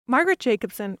Margaret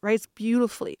Jacobson writes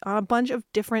beautifully on a bunch of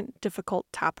different difficult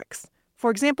topics. For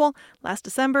example, last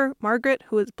December, Margaret,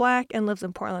 who is Black and lives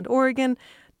in Portland, Oregon,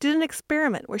 did an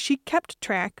experiment where she kept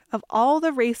track of all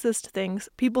the racist things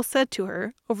people said to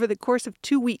her over the course of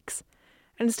 2 weeks.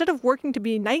 And instead of working to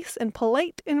be nice and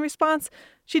polite in response,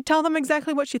 she'd tell them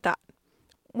exactly what she thought.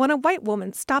 When a white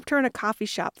woman stopped her in a coffee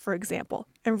shop, for example,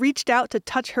 and reached out to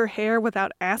touch her hair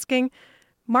without asking,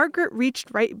 Margaret reached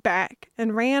right back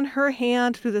and ran her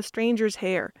hand through the stranger's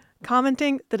hair,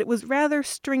 commenting that it was rather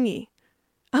stringy.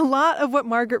 A lot of what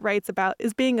Margaret writes about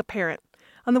is being a parent.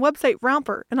 On the website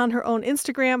Romper and on her own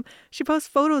Instagram, she posts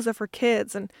photos of her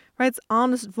kids and writes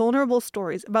honest, vulnerable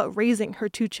stories about raising her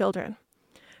 2 children.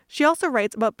 She also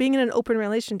writes about being in an open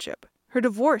relationship, her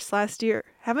divorce last year,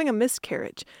 having a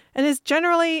miscarriage, and is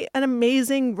generally an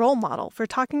amazing role model for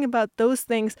talking about those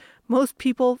things most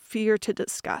people fear to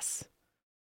discuss.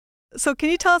 So can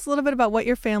you tell us a little bit about what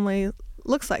your family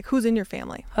looks like? Who's in your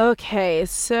family? Okay,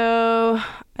 so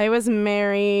I was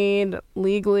married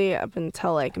legally up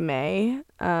until May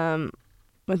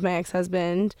with my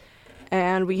ex-husband,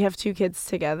 and we have 2 kids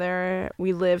together.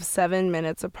 We live 7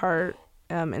 minutes apart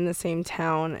in the same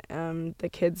town. The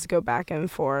kids go back and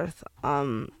forth,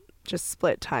 just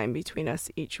split time between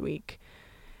us each week.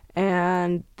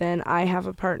 And then I have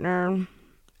a partner,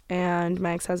 and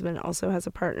my ex-husband also has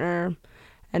a partner,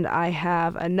 and I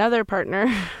have another partner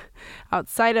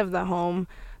outside of the home.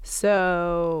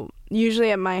 So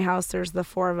usually at my house, there's the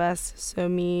 4 of us. So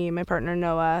me, my partner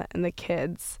Noah, and the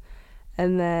kids.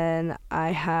 And then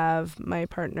I have my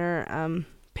partner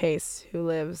Pace, who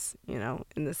lives,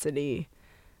 in the city,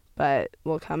 but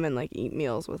will come and eat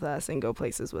meals with us and go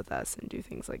places with us and do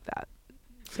things like that.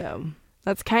 So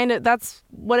that's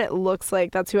what it looks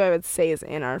like. That's who I would say is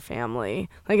in our family,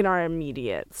 in our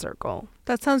immediate circle.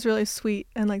 That sounds really sweet.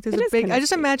 And there's a big, I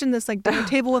just imagine this dinner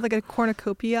table with a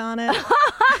cornucopia on it.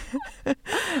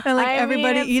 And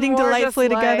everybody eating delightfully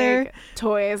together.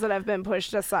 Toys that have been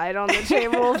pushed aside on the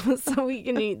table so we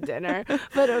can eat dinner.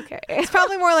 But okay. It's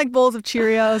probably more like bowls of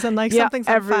Cheerios and something's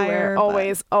everywhere. on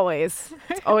fire. Always.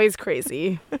 It's always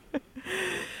crazy.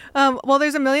 Well,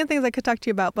 there's a million things I could talk to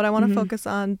you about, but I want to focus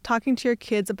on talking to your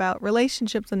kids about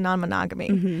relationships and non-monogamy.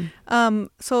 Mm-hmm.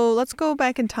 So let's go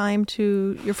back in time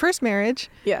to your first marriage.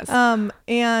 Yes.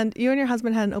 And you and your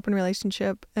husband had an open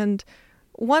relationship. And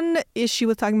one issue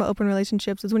with talking about open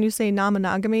relationships is when you say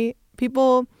non-monogamy,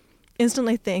 people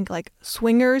instantly think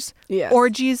swingers, yes.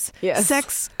 orgies, yes.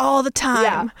 sex all the time.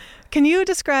 Yeah. Can you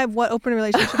describe what open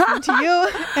relationships mean to you?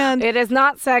 And it is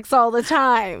not sex all the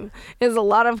time. It's a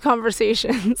lot of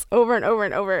conversations over and over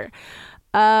and over.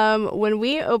 When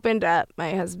we opened up,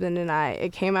 my husband and I,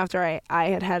 it came after I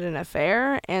had an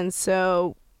affair. And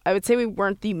so I would say we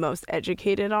weren't the most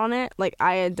educated on it.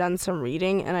 I had done some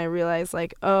reading and I realized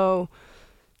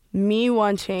me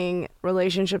wanting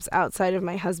relationships outside of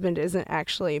my husband isn't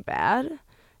actually bad.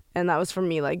 And that was from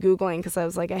me Googling, because I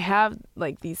was I have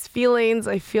these feelings.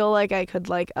 I feel like I could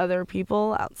like other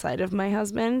people outside of my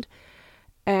husband.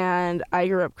 And I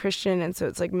grew up Christian, and so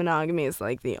it's monogamy is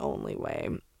the only way.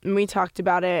 And we talked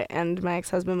about it, and my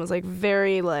ex-husband was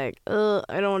very I don't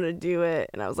want to do it.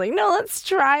 And I was no, let's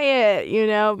try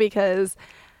it, because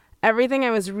everything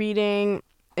I was reading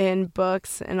in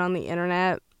books and on the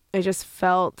internet, I just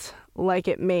felt like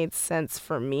it made sense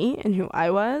for me and who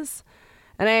I was.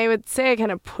 And I would say I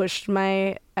kind of pushed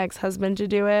my ex-husband to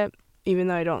do it, even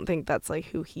though I don't think that's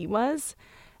who he was.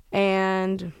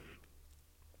 And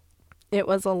it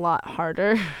was a lot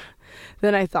harder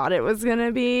than I thought it was going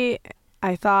to be.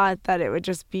 I thought that it would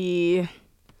just be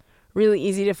really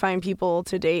easy to find people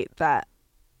to date that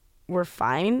were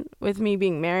fine with me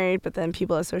being married, but then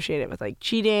people associate it with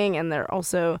cheating. And they're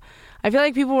also, I feel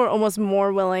like people were almost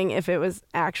more willing if it was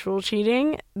actual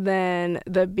cheating than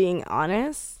the being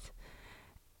honest.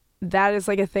 That is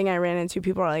a thing I ran into.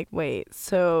 People are wait,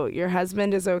 so your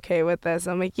husband is okay with this?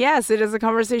 I'm yes, it is a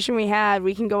conversation we had.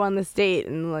 We can go on this date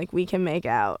and we can make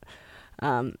out.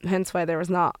 Hence why there was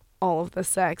not all of the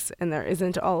sex, and there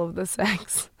isn't all of the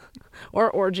sex or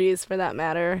orgies for that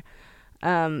matter.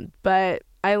 But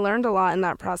I learned a lot in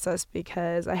that process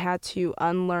because I had to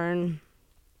unlearn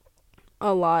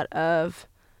a lot of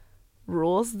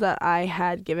rules that I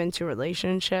had given to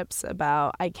relationships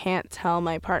about I can't tell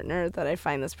my partner that I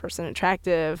find this person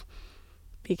attractive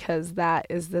because that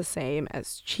is the same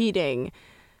as cheating,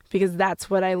 because that's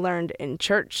what I learned in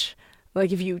church.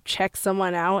 If you check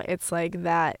someone out, it's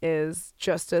that is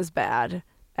just as bad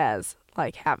as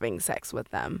having sex with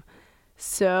them.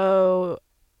 So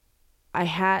I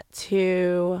had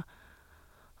to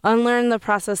unlearn the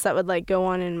process that would go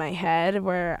on in my head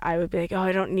where I would be oh,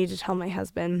 I don't need to tell my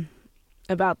husband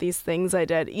about these things I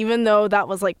did, even though that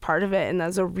was like part of it. And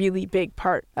that's a really big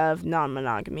part of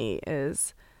non-monogamy,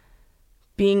 is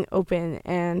being open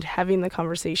and having the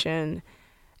conversation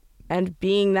and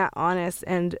being that honest.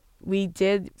 And we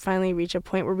did finally reach a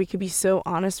point where we could be so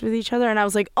honest with each other. And I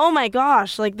was like, oh my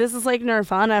gosh, like this is like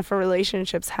nirvana for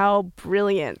relationships. How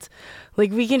brilliant.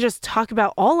 Like we can just talk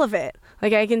about all of it.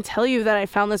 Like I can tell you that I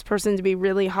found this person to be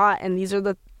really hot and these are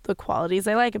the qualities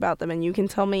I like about them. And you can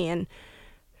tell me. And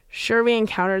sure, we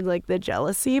encountered like the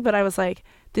jealousy, but I was like,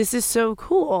 this is so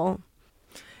cool.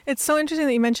 It's so interesting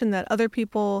that you mentioned that other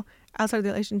people outside of the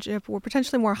relationship were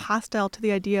potentially more hostile to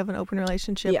the idea of an open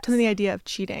relationship, Yes. to the idea of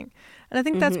cheating. And I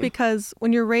think that's because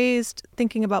when you're raised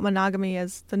thinking about monogamy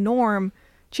as the norm,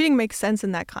 cheating makes sense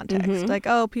in that context. Like,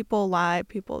 oh, people lie,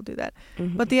 people do that.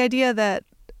 But the idea that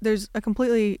there's a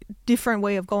completely different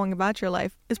way of going about your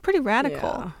life is pretty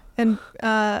radical.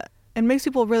 Yeah. And makes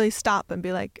people really stop and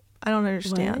be like, I don't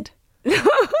understand.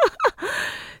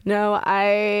 No,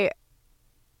 I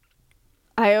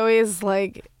always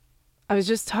like, I was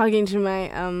just talking to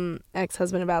my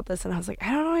ex-husband about this, and I was like,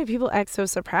 I don't know why people act so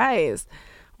surprised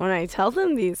when I tell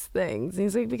them these things. And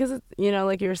he's like, because it's, you know,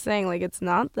 like you were saying, like it's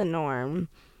not the norm,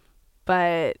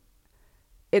 but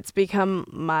it's become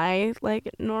my like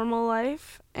normal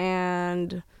life.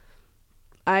 And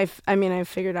I've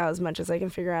figured out as much as I can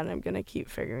figure out, and I'm going to keep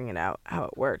figuring it out how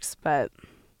it works. But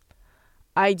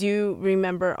I do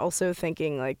remember also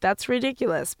thinking like, that's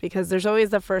ridiculous, because there's always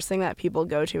the first thing that people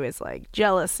go to is like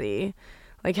jealousy.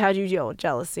 Like, how do you deal with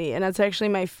jealousy? And that's actually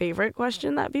my favorite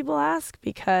question that people ask,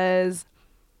 because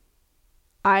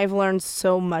I've learned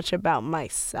so much about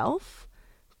myself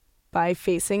by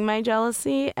facing my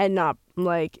jealousy, and not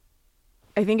like,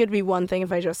 I think it'd be one thing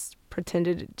if I just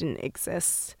pretended it didn't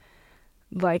exist,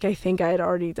 like I think I had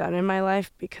already done in my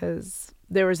life, because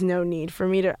there was no need for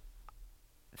me to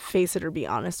face it or be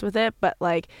honest with it. But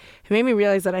like, it made me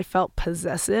realize that I felt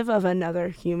possessive of another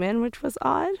human, which was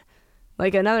odd.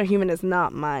 Like, another human is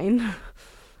not mine.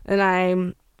 And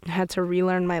I had to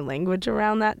relearn my language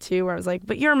around that too, where I was like,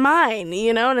 but you're mine,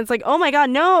 you know? And it's like, oh my God,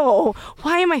 no,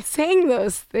 why am I saying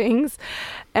those things?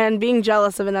 And being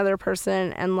jealous of another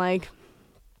person, and like,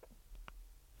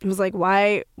 it was like,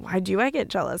 why do I get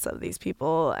jealous of these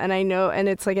people? And I know, and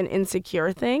it's like an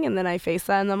insecure thing. And then I face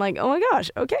that, and I'm like, oh my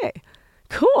gosh, okay,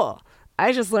 cool.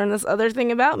 I just learned this other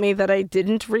thing about me that I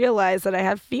didn't realize that I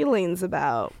had feelings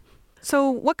about. So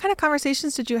what kind of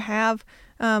conversations did you have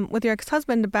with your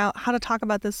ex-husband about how to talk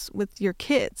about this with your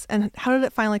kids? And how did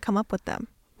it finally come up with them?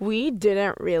 We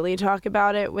didn't really talk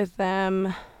about it with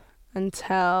them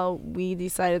until we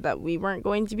decided that we weren't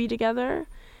going to be together.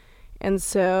 And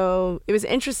so it was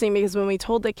interesting, because when we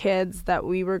told the kids that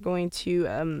we were going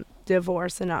to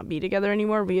divorce and not be together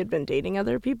anymore, we had been dating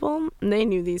other people, and they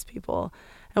knew these people.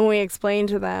 And when we explained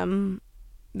to them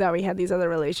that we had these other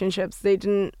relationships, they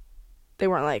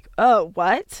weren't like, oh,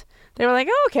 what? They were like,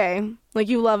 oh, okay, like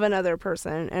you love another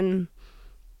person. And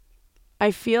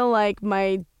I feel like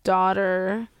my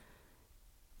daughter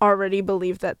already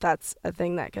believed that that's a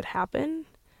thing that could happen.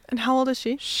 And how old is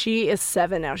she? She is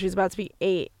 7 now. She's about to be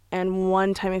 8. And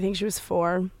one time, I think she was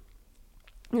 4,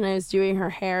 and I was doing her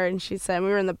hair, and she said, we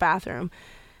were in the bathroom,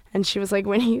 and she was like,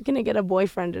 when are you going to get a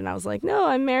boyfriend? And I was like, no,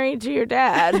 I'm married to your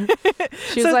dad.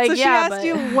 She was like, so yeah, she asked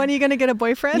you, when are you going to get a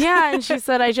boyfriend? Yeah, and she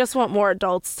said, I just want more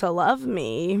adults to love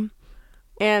me.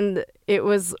 And it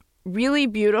was really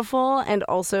beautiful, and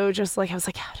also just like, I was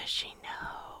like, how does she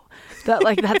know that,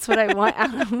 like, that's what I want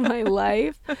out of my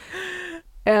life?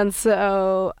 And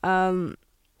so,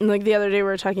 like the other day we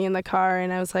were talking in the car,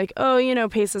 and I was like, oh, you know,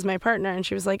 Pace is my partner. And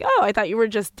she was like, oh, I thought you were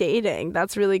just dating.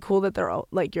 That's really cool that they're all,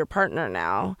 like, your partner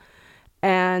now.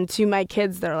 And to my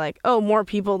kids, they're like, oh, more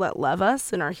people that love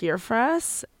us and are here for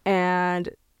us. And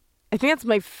I think that's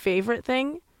my favorite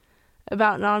thing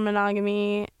about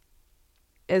non-monogamy,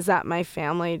 is that my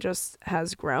family just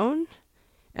has grown,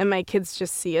 and my kids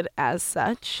just see it as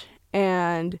such.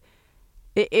 And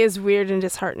it is weird and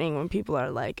disheartening when people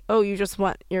are like, oh, you just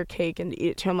want your cake and eat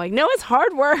it too. I'm like, no, it's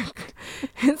hard work.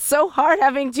 It's so hard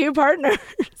having 2 partners.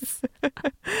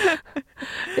 It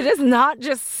is not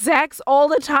just sex all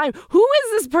the time. Who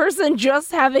is this person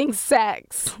just having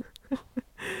sex?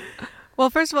 Well,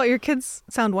 first of all, your kids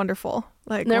sound wonderful.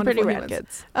 Like, they're wonderful pretty rad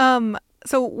humans. kids.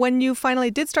 So when you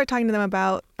finally did start talking to them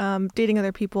about dating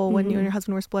other people, when you and your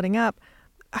husband were splitting up,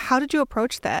 how did you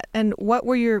approach that? And what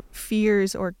were your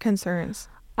fears or concerns?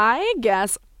 I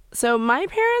guess, so my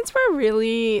parents were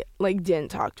really, like,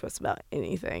 didn't talk to us about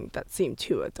anything that seemed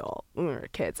too adult when we were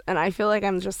kids. And I feel like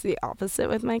I'm just the opposite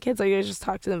with my kids. Like, I just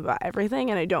talk to them about everything,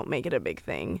 and I don't make it a big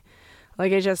thing.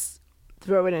 Like, I just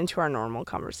throw it into our normal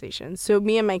conversation. So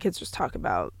me and my kids just talk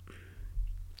about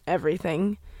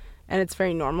everything, and it's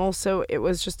very normal. So it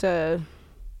was just a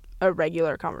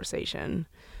regular conversation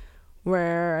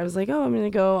where I was like, oh, I'm going to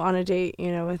go on a date,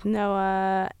 with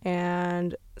Noah,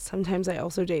 and sometimes I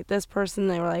also date this person.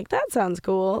 They were like, that sounds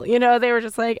cool. They were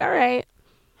just like, all right.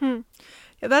 Yeah,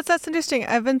 that's interesting.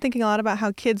 I've been thinking a lot about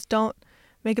how kids don't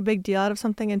make a big deal out of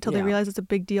something until they realize it's a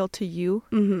big deal to you.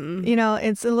 Mm-hmm.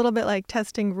 It's a little bit like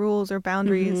testing rules or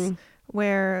boundaries,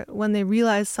 where when they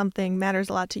realize something matters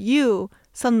a lot to you,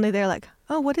 suddenly they're like,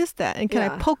 oh, what is that? And can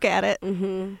I poke at it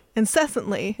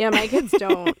incessantly? Yeah, my kids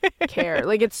don't care.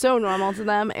 Like, it's so normal to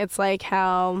them. It's like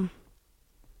how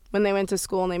when they went to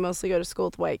school, and they mostly go to school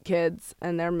with white kids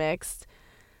and they're mixed,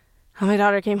 how my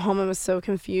daughter came home and was so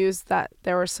confused that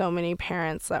there were so many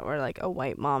parents that were like a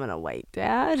white mom and a white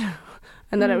dad,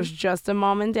 and that it was just a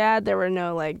mom and dad. There were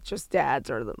no like just dads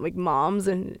or like moms.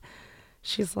 And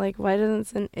she's like, why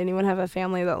doesn't anyone have a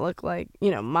family that looked like,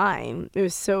 mine? It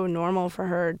was so normal for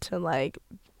her to like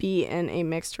be in a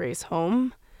mixed race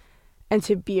home and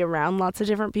to be around lots of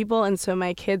different people. And so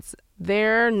my kids,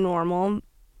 their normal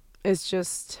is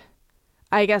just,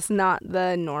 I guess, not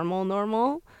the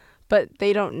normal, but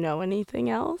they don't know anything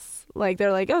else. Like,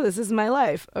 they're like, oh, this is my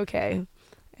life. Okay.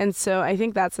 And so I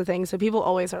think that's the thing. So people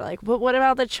always are like, but what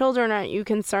about the children? Aren't you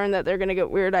concerned that they're going to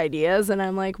get weird ideas? And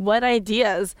I'm like, what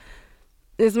ideas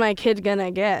is my kid going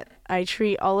to get? I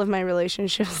treat all of my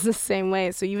relationships the same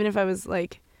way. So even if I was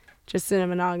like just in a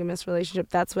monogamous relationship,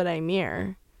 that's what I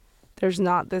mirror. There's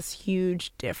not this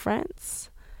huge difference.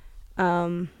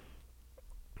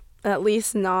 At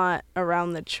least not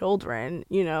around the children,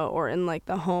 or in like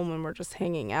the home when we're just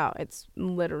hanging out. It's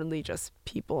literally just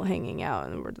people hanging out,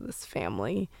 and we're this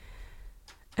family.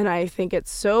 And I think it's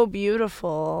so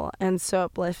beautiful and so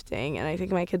uplifting. And I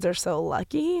think my kids are so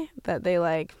lucky that they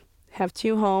like have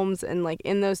two homes, and like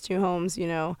in those two homes,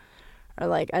 are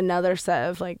like another set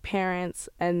of like parents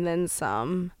and then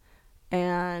some.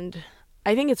 And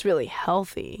I think it's really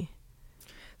healthy.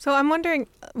 So I'm wondering,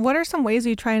 what are some ways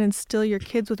you try and instill your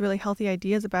kids with really healthy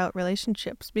ideas about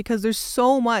relationships? Because there's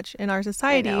so much in our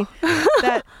society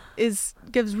that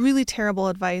gives really terrible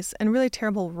advice and really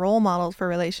terrible role models for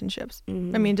relationships. I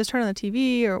mean, just turn on the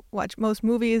TV or watch most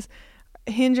movies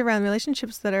hinge around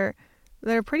relationships that are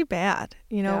pretty bad.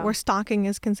 Where stalking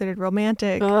is considered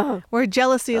romantic, where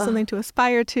jealousy is something to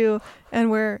aspire to, and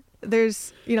where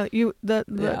there's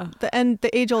the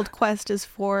age-old quest is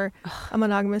for a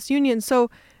monogamous union. So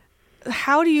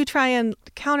how do you try and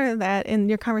counter that in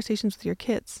your conversations with your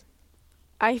kids?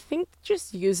 I think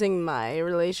just using my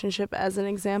relationship as an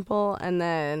example, and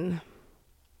then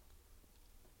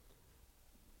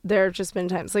there have just been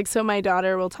times, like, so my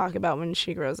daughter will talk about when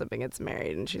she grows up and gets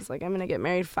married, and she's like, I'm going to get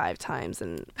married 5 times.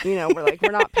 And, we're like,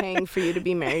 we're not paying for you to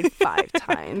be married 5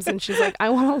 times. And she's like, I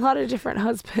want a lot of different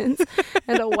husbands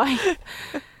and a wife.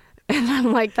 And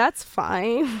I'm like, that's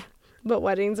fine, but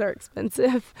weddings are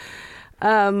expensive.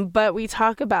 But we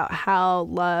talk about how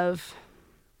love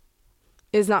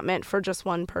is not meant for just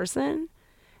one person.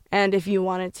 And if you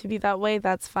want it to be that way,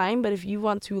 that's fine. But if you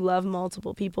want to love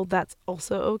multiple people, that's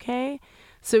also okay.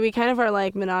 So we kind of are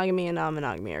like, monogamy and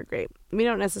non-monogamy are great. We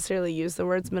don't necessarily use the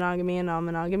words monogamy and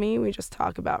non-monogamy. We just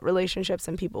talk about relationships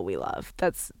and people we love.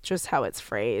 That's just how it's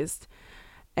phrased.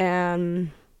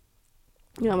 And,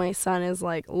 my son is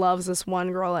like, loves this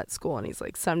one girl at school. And he's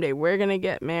like, someday we're going to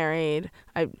get married.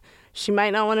 She might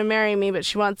not want to marry me, but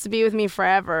she wants to be with me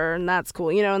forever. And that's cool.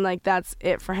 And like, that's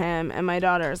it for him. And my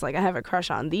daughter is like, I have a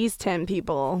crush on these 10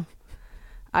 people.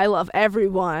 I love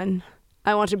everyone.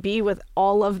 I want to be with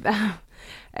all of them.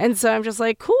 And so I'm just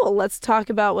like, cool, let's talk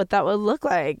about what that would look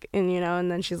like. And,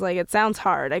 and then she's like, it sounds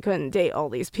hard. I couldn't date all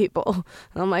these people.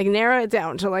 And I'm like, narrow it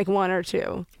down to like 1 or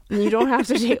 2. And you don't have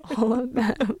to date all of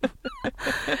them.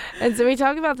 And so we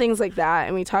talk about things like that.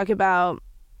 And we talk about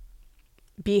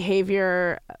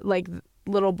behavior, like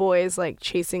little boys like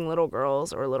chasing little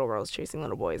girls, or little girls chasing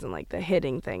little boys, and like the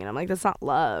hitting thing. And I'm like, that's not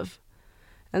love.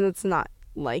 And that's not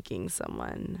liking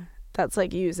someone. That's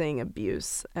like using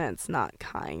abuse, and it's not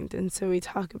kind. And so we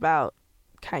talk about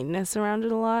kindness around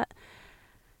it a lot.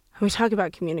 And we talk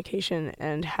about communication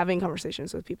and having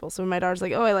conversations with people. So when my daughter's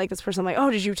like, oh, I like this person, I'm like, oh,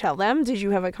 did you tell them? Did you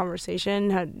have a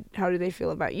conversation? How do they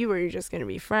feel about you? Or are you just going to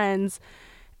be friends?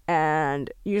 And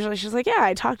usually she's like, yeah,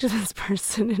 I talked to this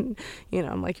person. And,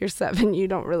 I'm like, you're 7. You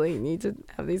don't really need to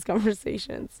have these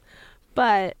conversations.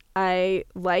 But I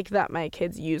like that my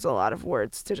kids use a lot of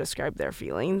words to describe their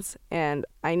feelings. And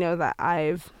I know that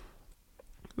I've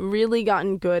really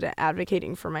gotten good at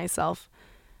advocating for myself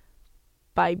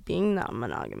by being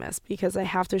non-monogamous, because I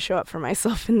have to show up for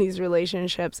myself in these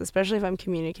relationships, especially if I'm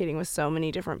communicating with so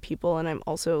many different people. And I'm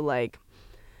also like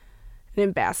an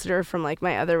ambassador from like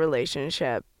my other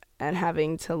relationship. and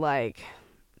having to like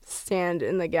stand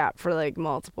in the gap for like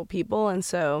multiple people. And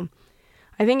so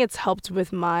I think it's helped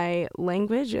with my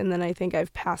language, and then I think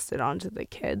I've passed it on to the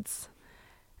kids.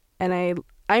 And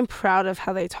I'm proud of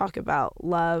how they talk about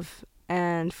love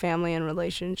and family and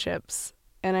relationships,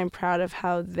 and I'm proud of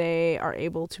how they are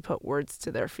able to put words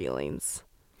to their feelings.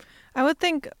 I would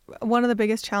think one of the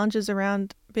biggest challenges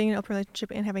around being in an open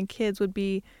relationship and having kids would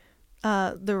be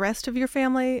the rest of your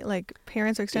family, like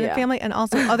parents or extended family, and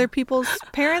also other people's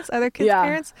parents, other kids'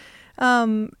 parents.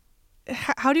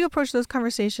 How do you approach those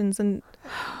conversations, and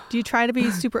do you try to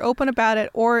be super open about it,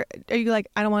 or are you like,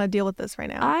 I don't want to deal with this right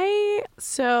now?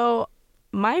 So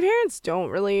my parents don't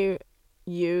really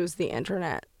use the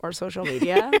internet or social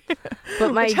media,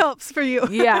 but which helps for you.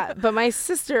 Yeah, but my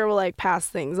sister will like pass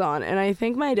things on, and I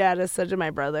think my dad has said to my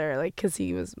brother, like,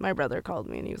 because my brother called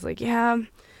me and he was like, yeah,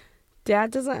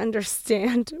 Dad doesn't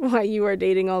understand why you are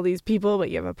dating all these people, but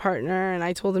you have a partner, and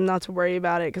I told him not to worry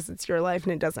about it because it's your life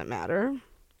and it doesn't matter.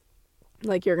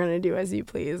 Like, you're gonna do as you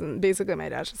please. And basically my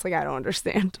dad's just like, I don't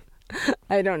understand.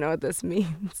 I don't know what this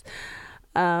means.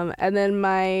 And then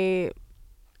my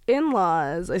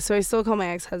in-laws, so I still call my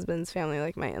ex-husband's family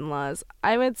like my in-laws.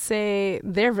 I would say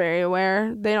they're very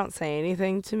aware. They don't say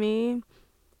anything to me.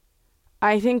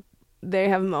 I think they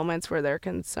have moments where they're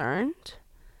concerned,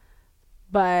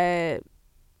 but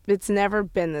it's never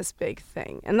been this big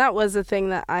thing. And that was a thing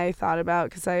that I thought about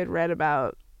because I had read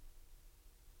about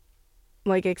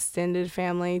like extended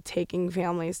family taking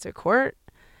families to court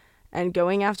and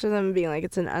going after them and being like,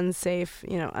 it's an unsafe,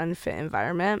 unfit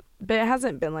environment. But it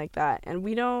hasn't been like that. And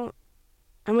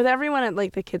and with everyone at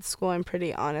like the kids' school, I'm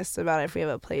pretty honest about it if we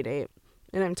have a play date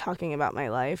and I'm talking about my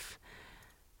life.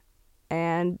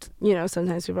 And,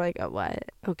 sometimes people are like, oh,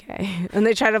 what? Okay. And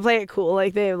they try to play it cool.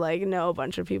 Like they like know a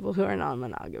bunch of people who are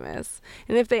non-monogamous.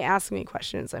 And if they ask me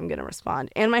questions, I'm going to respond.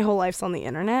 And my whole life's on the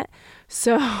internet.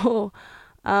 So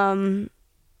I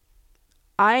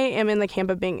am in the camp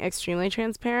of being extremely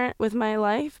transparent with my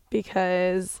life,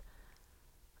 because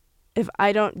if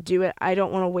I don't do it, I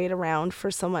don't want to wait around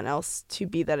for someone else to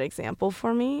be that example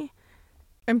for me.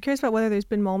 I'm curious about whether there's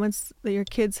been moments that your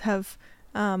kids have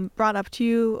brought up to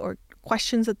you, or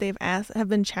questions that they've asked have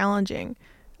been challenging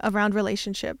around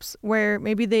relationships, where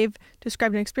maybe they've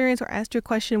described an experience or asked you a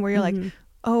question where you're like,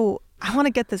 oh, I want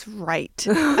to get this right.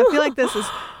 I feel like this is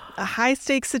a high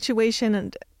stakes situation,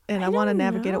 and I want to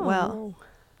navigate it well.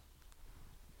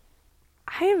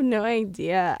 I have no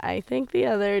idea. I think the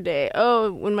other day,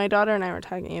 when my daughter and I were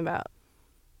talking about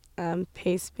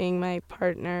Pace being my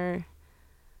partner,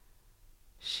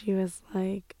 she was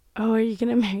like, oh, are you going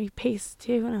to marry Pace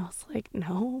too? And I was like,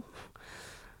 no,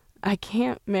 I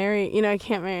can't marry. I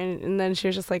can't marry. And then she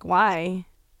was just like, why?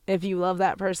 If you love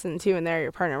that person too and they're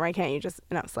your partner, why can't you just?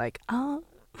 And I was like, oh.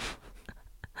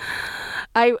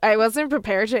 I wasn't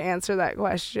prepared to answer that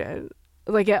question,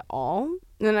 like, at all.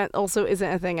 And that also isn't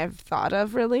a thing I've thought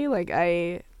of, really. Like,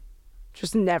 I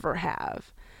just never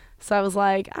have. So I was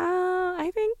like,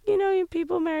 I think,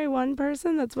 people marry one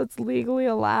person. That's what's legally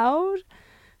allowed.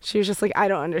 She was just like, I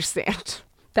don't understand.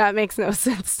 That makes no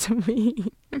sense to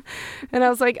me. And I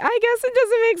was like, I guess it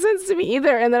doesn't make sense to me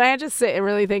either. And then I had to sit and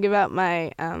really think about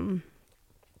my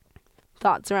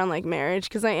thoughts around, like, marriage,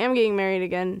 because I am getting married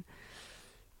again.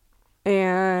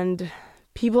 And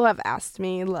people have asked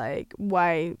me, like,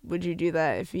 why would you do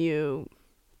that if you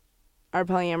are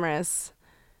polyamorous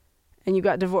and you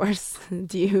got divorced?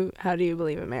 How do you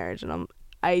believe in marriage? And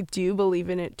I do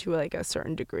believe in it to, like, a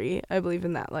certain degree. I believe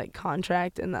in that, like,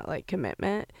 contract and that, like,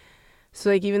 commitment. So,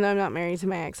 like, even though I'm not married to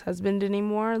my ex-husband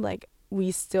anymore, like,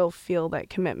 we still feel that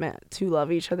commitment to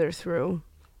love each other through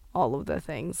all of the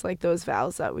things. Like, those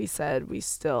vows that we said, we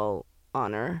still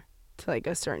honor to, like,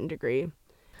 a certain degree.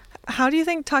 How do you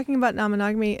think talking about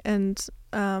non-monogamy and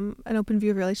an open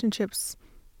view of relationships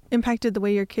impacted the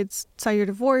way your kids saw your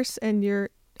divorce and your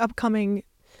upcoming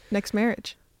next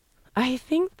marriage? I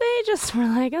think they just were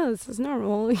like, oh, this is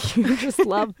normal. You just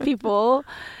love people.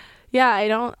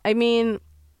 Yeah,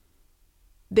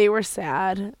 they were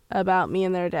sad about me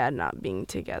and their dad not being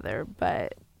together,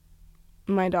 but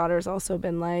my daughter's also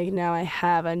been like, now I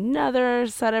have another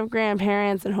set of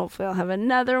grandparents and hopefully I'll have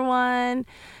another one.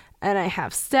 And I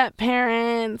have step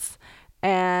parents,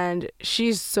 and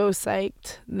she's so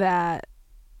psyched that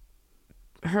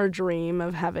her dream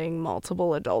of having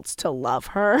multiple adults to love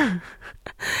her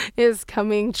is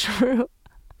coming true.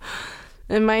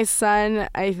 And my son,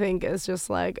 I think, is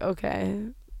just like, okay,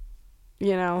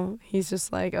 he's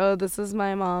just like, oh, this is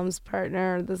my mom's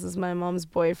partner, this is my mom's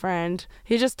boyfriend.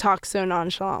 He just talks so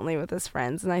nonchalantly with his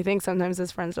friends, and I think sometimes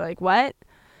his friends are like, what?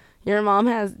 Your mom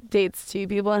dates two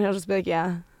people? And he'll just be like,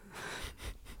 yeah.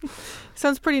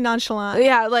 Sounds pretty nonchalant.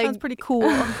 Yeah, like Sounds pretty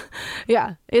cool.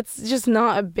 yeah, it's just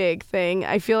not a big thing.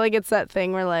 I feel like it's that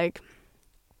thing where like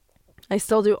I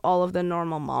still do all of the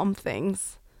normal mom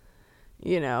things,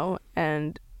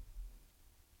 and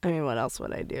I mean, what else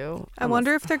would I do? I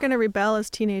wonder if they're going to rebel as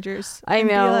teenagers. I and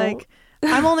know. Be like,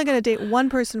 I'm only going to date one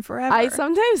person forever. I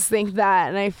sometimes think that,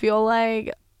 and I feel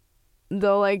like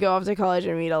they'll like go off to college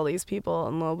and meet all these people,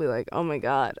 and they'll be like, oh my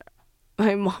God,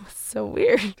 my mom is so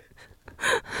weird.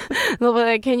 They'll be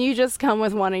like, can you just come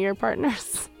with one of your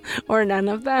partners? Or none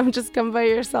of them? Just come by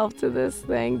yourself to this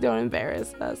thing. Don't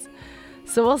embarrass us.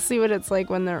 So we'll see what it's like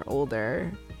when they're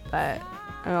older. But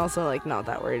I'm also like not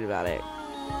that worried about it.